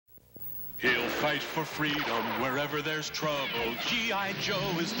fight for freedom wherever there's trouble. G.I. Joe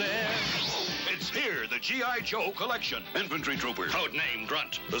is there. It's here, the G.I. Joe collection. Infantry trooper. Codename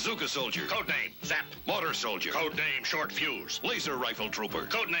Grunt. Bazooka soldier. Codename Zap. Mortar soldier. Codename Short Fuse. Laser rifle trooper.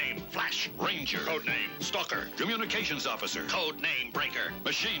 Codename Flash. Ranger. Codename Stalker. Communications officer. Codename Breaker.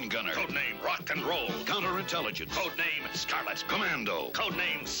 Machine gunner. Codename Rock and Roll. Counterintelligence. Codename Scarlet. Commando.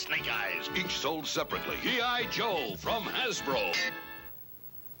 Codename Snake Eyes. Each sold separately. G.I. Joe from Hasbro.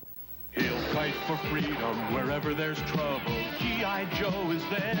 He'll fight for freedom wherever there's trouble. G.I. Joe is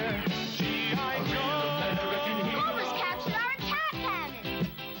there. G.I. Joe. Cobra's captured our attack cannon.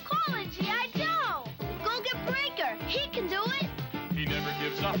 Call in G.I. Joe. Go get Breaker. He can do it. He never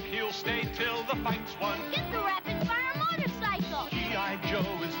gives up. He'll stay till the fight's won. Get the rapid-fire motorcycle. G.I.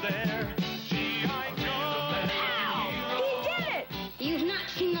 Joe is there. G.I. Joe. Pow! He did it. You've not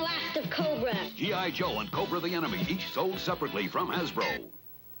seen the last of Cobra. G.I. Joe and Cobra the Enemy, each sold separately from Hasbro.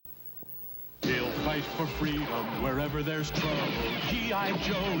 He'll fight for freedom wherever there's trouble. G.I.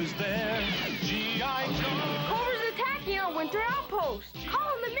 Joe is there. G.I. Joe. Cobra's attacking our winter outpost.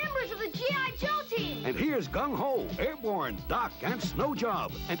 Call in the members of the G.I. Joe team. And here's Gung Ho, Airborne, Doc, and Snow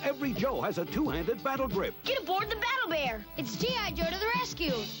Job. And every Joe has a two-handed battle grip. Get aboard the Battle Bear. It's G.I. Joe to the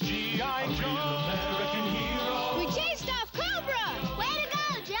rescue. G.I. Joe. We chased off Cobra. Way to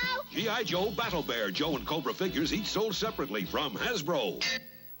go, Joe. G.I. Joe Battle Bear. Joe and Cobra figures each sold separately from Hasbro.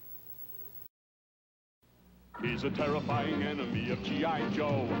 He's a terrifying enemy of G.I.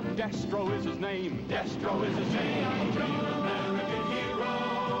 Joe. Destro is his name. Destro is his name. American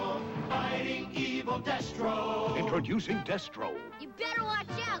hero. Fighting evil Destro. Introducing Destro. You better watch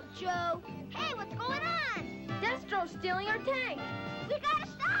out, Joe. Hey, what's going on? Destro's stealing our tank. We gotta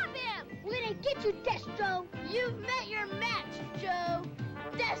stop him. We didn't get you, Destro. You've met your match, Joe.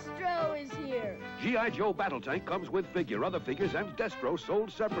 Destro is here. G.I. Joe Battle Tank comes with figure, other figures, and Destro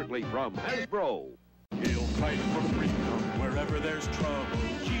sold separately from Hasbro. He'll fight for freedom wherever there's trouble.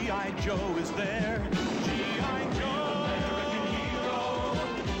 G.I. Joe is there. G.I. Joe. American hero.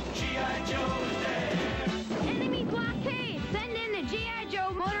 G.I. Joe is there. Enemy blockade. Send in the G.I.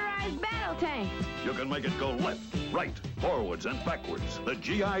 Joe motorized battle tank. You can make it go left, right, forwards, and backwards. The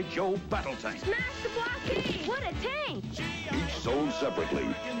G.I. Joe Battle Tank. Smash the blockade. What a tank. Each sold separately.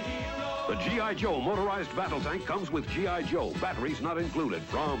 The G.I. Joe motorized battle tank comes with G.I. Joe. Batteries not included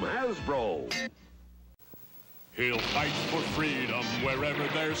from Hasbro. He'll fight for freedom wherever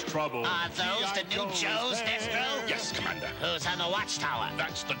there's trouble. Are those the new Joes, Destro? Yes, Commander. Who's on the watchtower?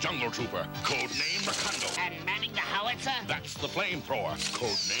 That's the Jungle Trooper. Codename Recondo. And manning the howitzer? That's the Flamethrower.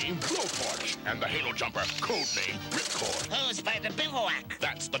 Codename Blowtorch. And the Halo Jumper. Codename Ripcord. Who's by the bivouac?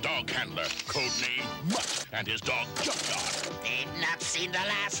 That's the Dog Handler. Codename Mutt. And his dog Junkyard. They've not seen the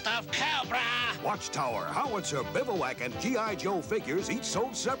last of Cobra. Watchtower, Howitzer, Bivouac, and G.I. Joe figures each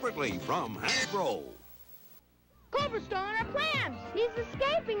sold separately from Hasbro. Cobra's stalling our plans. He's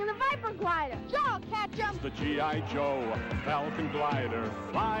escaping in the Viper glider. Joe, catch him. The G.I. Joe Falcon glider,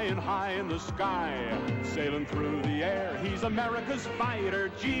 flying high in the sky, sailing through the air. He's America's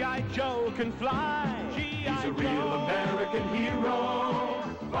fighter. G.I. Joe can fly. He's a real American hero,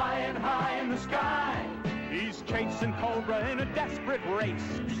 flying high in the sky. He's chasing Cobra in a desperate race,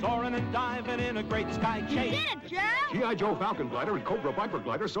 soaring and diving in a great sky chase. You did it, Joe. G.I. Joe Falcon glider and Cobra Viper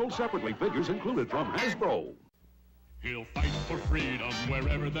glider sold separately. Figures included from Hasbro. He'll fight for freedom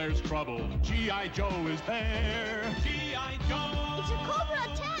wherever there's trouble. G.I. Joe is there. G.I. Joe! It's a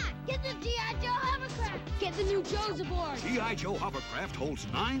Cobra attack. Get the G.I. Joe hovercraft. Get the new Joes aboard. G.I. Joe hovercraft holds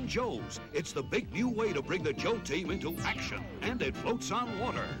 9 Joes. It's the big new way to bring the Joe team into action. And it floats on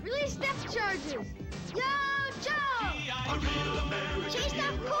water. Release depth charges. Yo, Joe! Chase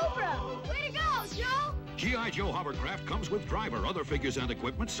that Cobra. Way to go, Joe! G.I. Joe hovercraft comes with driver, other figures, and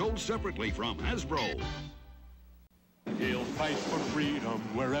equipment sold separately from Hasbro. He'll fight for freedom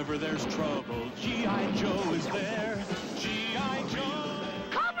wherever there's trouble. G.I. Joe is there. G.I. Joe.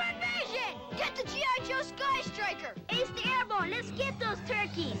 Cobra invasion! Get the G.I. Joe Sky Striker. Ace the Airborne, let's get those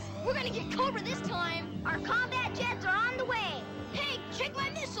turkeys. We're gonna get Cobra this time. Our combat jets are on the way. Hey, check my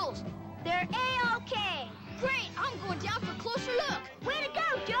missiles. They're A-OK. Great, I'm going down for a closer look. Way to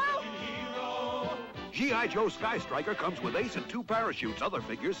go, Joe! G.I. Joe Sky Striker comes with ace and 2 parachutes. Other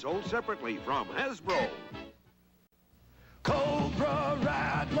figures sold separately from Hasbro. Cobra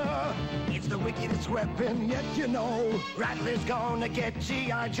Rattler, it's the wickedest weapon yet, you know. Rattler's gonna get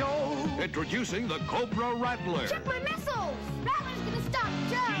G.I. Joe. Introducing the Cobra Rattler. Check my missiles. Rattler's gonna stop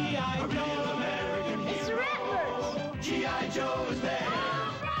Joe. G.I. Joe, American It's the Rattlers. G.I. Joe is there.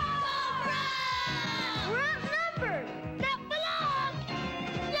 We're outnumbered. That belongs.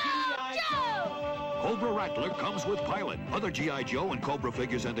 No, Joe. Cobra Rattler comes with Pilot. Other G.I. Joe and Cobra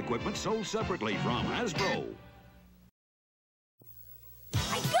figures and equipment sold separately from Hasbro.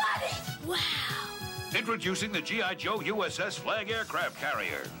 I got it! Wow! Introducing the G.I. Joe USS Flag Aircraft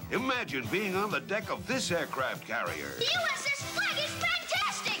Carrier. Imagine being on the deck of this aircraft carrier. The USS Flag is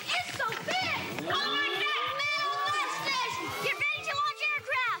fantastic! It's so big! Over that middle launch station! Get ready to launch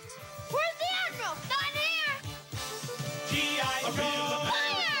aircraft! Where's the Admiral? Not here! G.I. Joe!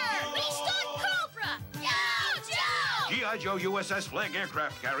 Fire! We start Cobra! Yo, Joe! G.I. Joe USS Flag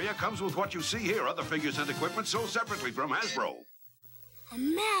Aircraft Carrier comes with what you see here. Other figures and equipment sold separately from Hasbro.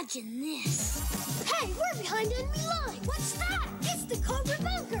 Imagine this. Hey, we're behind enemy line. What's that? It's the Cobra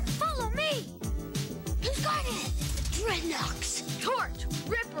bunker. Follow me. Who's got it? Dreadnoks. Torch,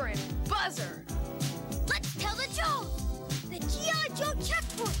 Ripper, and Buzzer. Let's tell the Joe. The G.I. Joe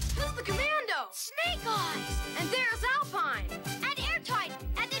checkpoint. Who's the commando? Snake Eyes. And there's Alpine. And Airtight.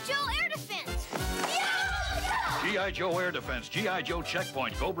 And the Joe Air Defense. Yeah! G.I. Joe Air Defense, G.I. Joe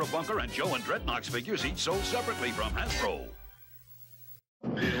Checkpoint, Cobra Bunker, and Joe and Dreadnoks figures each sold separately from Hasbro.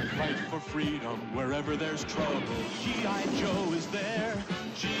 We'll fight for freedom wherever there's trouble. G.I. Joe is there.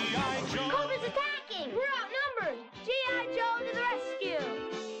 G.I. Joe. Cobra's attacking. We're outnumbered. G.I. Joe to the rescue.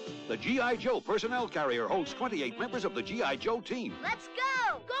 The G.I. Joe personnel carrier holds 28 members of the G.I. Joe team. Let's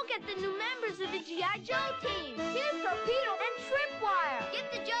go. Go get the new members of the G.I. Joe team. Here's Torpedo and Tripwire.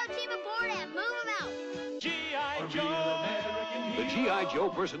 Get the Joe team aboard and move them out. G.I. Joe. The G.I. Joe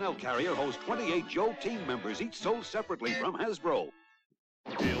personnel carrier holds 28 Joe team members, each sold separately from Hasbro.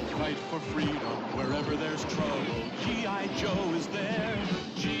 We'll fight for freedom wherever there's trouble. G.I. Joe is there.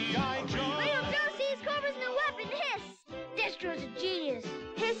 G.I. Joe. Wait till Joe sees Cobra's new weapon, Hiss. Destro's a genius.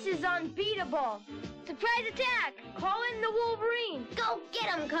 Hiss is unbeatable. Surprise attack. Call in the Wolverine. Go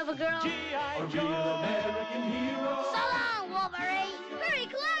get him, Cover Girl. G.I. Joe. American hero. So long, Wolverine. Hurry,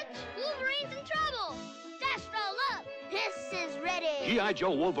 Clutch. Wolverine's in trouble. Destro, look. Hiss is ready. G.I.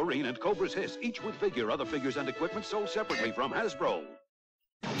 Joe, Wolverine, and Cobra's Hiss, each with figure. Other figures and equipment sold separately from Hasbro.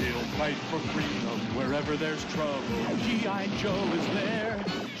 We'll fight for freedom wherever there's trouble. G.I. Joe is there.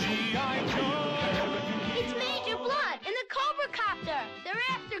 G.I. Joe. It's Major Blood and the Cobra Copter. They're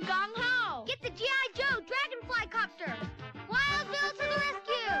after Gong Ho. Get the G.I. Joe Dragonfly Copter. Wild Bill to the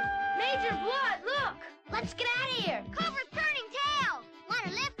rescue. Major Blood, look. Let's get out of here. Cobra's turning tail. Want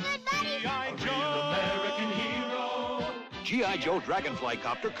to lift, good buddy? G.I. Joe. American hero. G.I. Joe Dragonfly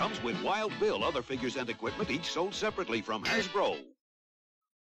Copter comes with Wild Bill. Other figures and equipment each sold separately from Hasbro.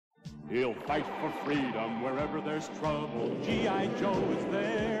 He'll fight for freedom wherever there's trouble. G.I. Joe is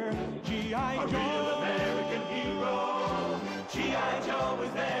there. G.I. Joe. Real American hero. G.I. Joe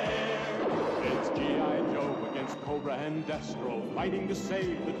is there. It's G.I. Joe against Cobra and Destro, fighting to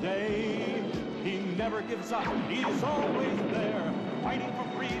save the day. He never gives up. He's always there, fighting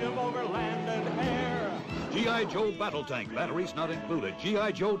for freedom over land and air. G.I. Joe Battle Tank, batteries not included.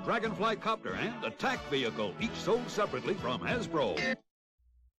 G.I. Joe Dragonfly Copter and Attack Vehicle, each sold separately from Hasbro.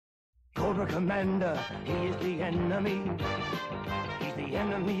 Cobra Commander, he is the enemy. He's the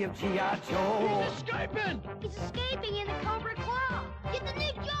enemy of G.I. Joe. He's escaping in the Cobra Claw. Get the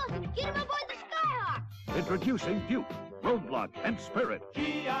new Jaws and get him aboard the Skyhawk. Introducing Duke, Roadblock, and Spirit.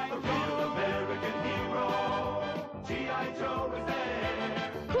 G.I. Joe, American hero. G.I. Joe is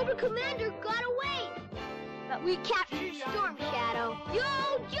there. Cobra Commander got away. But we captured Storm Shadow. Yo,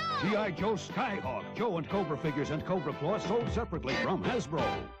 Joe! G.I. Joe Skyhawk, Joe and Cobra figures and Cobra Claw sold separately from Hasbro.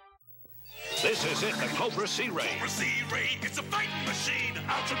 This is it, the Cobra Sea Ray. Cobra Sea Ray, it's a fighting machine.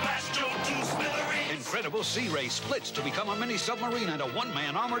 Ultra Blast Joe to smithereens. Incredible Sea Ray splits to become a mini submarine and a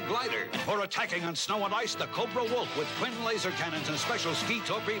one-man armored glider. For attacking on snow and ice, the Cobra Wolf with twin laser cannons and special ski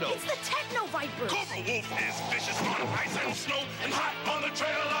torpedoes. It's the Techno Viper. Cobra Wolf is vicious on ice and snow and hot on the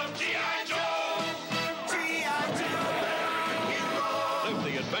trail of G.I. Joe. G.I. Joe, Live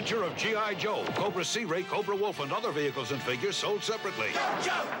the adventure of G.I. Joe. Cobra Sea Ray, Cobra Wolf, and other vehicles and figures sold separately.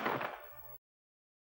 Joe!